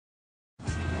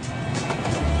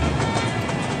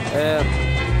Yeah.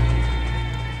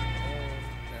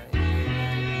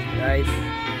 Nice.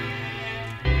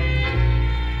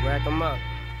 Rack 'em up.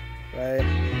 Right.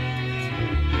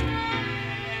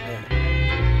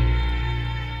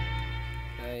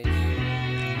 Nice.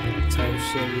 Type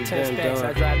shit we 10 been stacks, doing.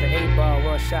 I drive the 8-ball,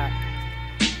 one shot.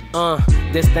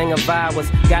 This thing of ours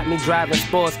got me driving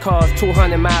sports cars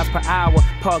 200 miles per hour.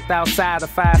 Parked outside a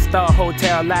 5-star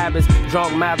hotel lobbies.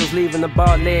 Drunk models leaving the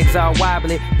bar, legs all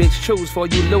wobbly. Bitch, choose before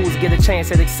you lose, get a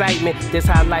chance at excitement. This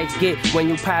how life get when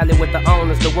you pilot with the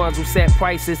owners, the ones who set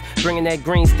prices. Bringing that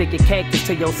green sticky cactus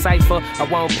to your cipher. I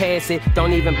won't pass it,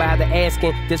 don't even bother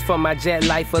asking. This for my jet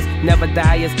lifers, never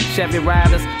diers, Chevy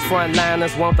riders,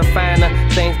 frontliners, want the finer,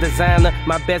 things designer.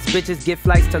 My best bitches get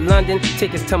flights to London,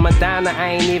 tickets to Madonna.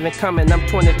 I ain't even coming, I'm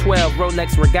 2012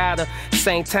 Rolex Regatta.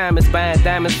 Same time as buying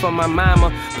diamonds for my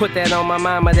mama. Put that on my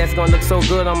mama, that's gonna look so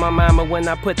good on my mama when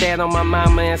I put that on my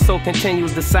mama. And so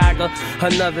continues the saga.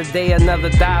 Another day, another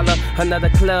dollar, another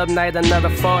club night, another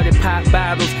 40 pop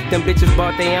bottles. Them bitches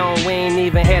bought their own, we ain't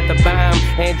even had to buy 'em.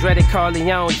 Andretti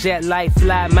Corleone, jet life,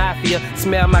 fly mafia.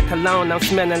 Smell my cologne, I'm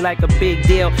smelling like a big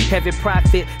deal. Heavy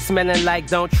profit, smelling like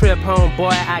don't trip home, boy,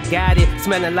 I got it.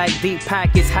 Smelling like deep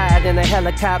pockets, higher than a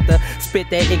helicopter. Spit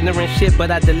that ignorant shit, but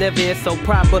I deliver it so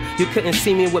proper. You couldn't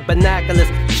see me with binoculars.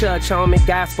 Church, homie,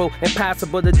 gospel.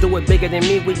 Impossible to do it bigger than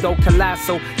me, we go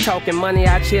colossal. Talking money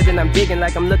out here, then I'm digging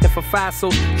like I'm looking for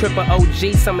fossils. Triple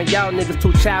OG, some of y'all niggas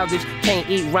too childish. Can't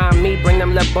eat round me, bring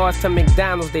them little boys to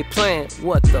McDonald's, they playing.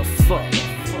 What the fuck?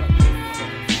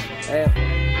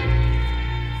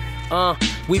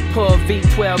 We pull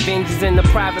V12 engines in the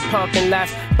private parking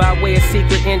lots by way of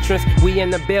secret entrance. We in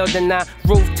the building now,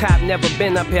 rooftop, never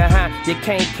been up here, huh? You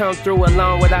can't come through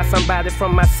alone without somebody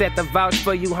from my set to vouch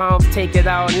for you, homes. Take it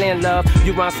all in, love.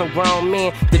 You run some grown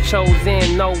men, the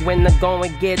chosen, know when the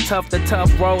going get tough. The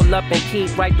tough roll up and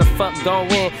keep right the fuck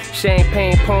going.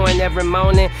 Champagne pouring every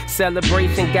morning,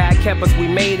 celebration. God kept us, we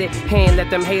made it. He ain't let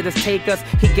them haters take us.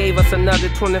 He gave us another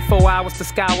 24 hours to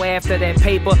scour after that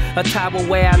paper. A towel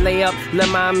where I lay up, let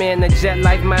my man the jet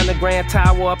life, mind the grand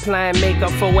tower, applying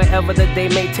makeup for wherever the day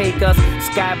may take us.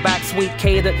 Skybox, sweet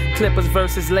cater, Clippers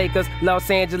versus Lakers, Los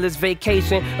Angeles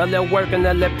vacation, a little work and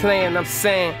a little playing. I'm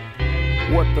saying,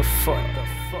 what the fuck?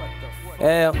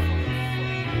 Yeah.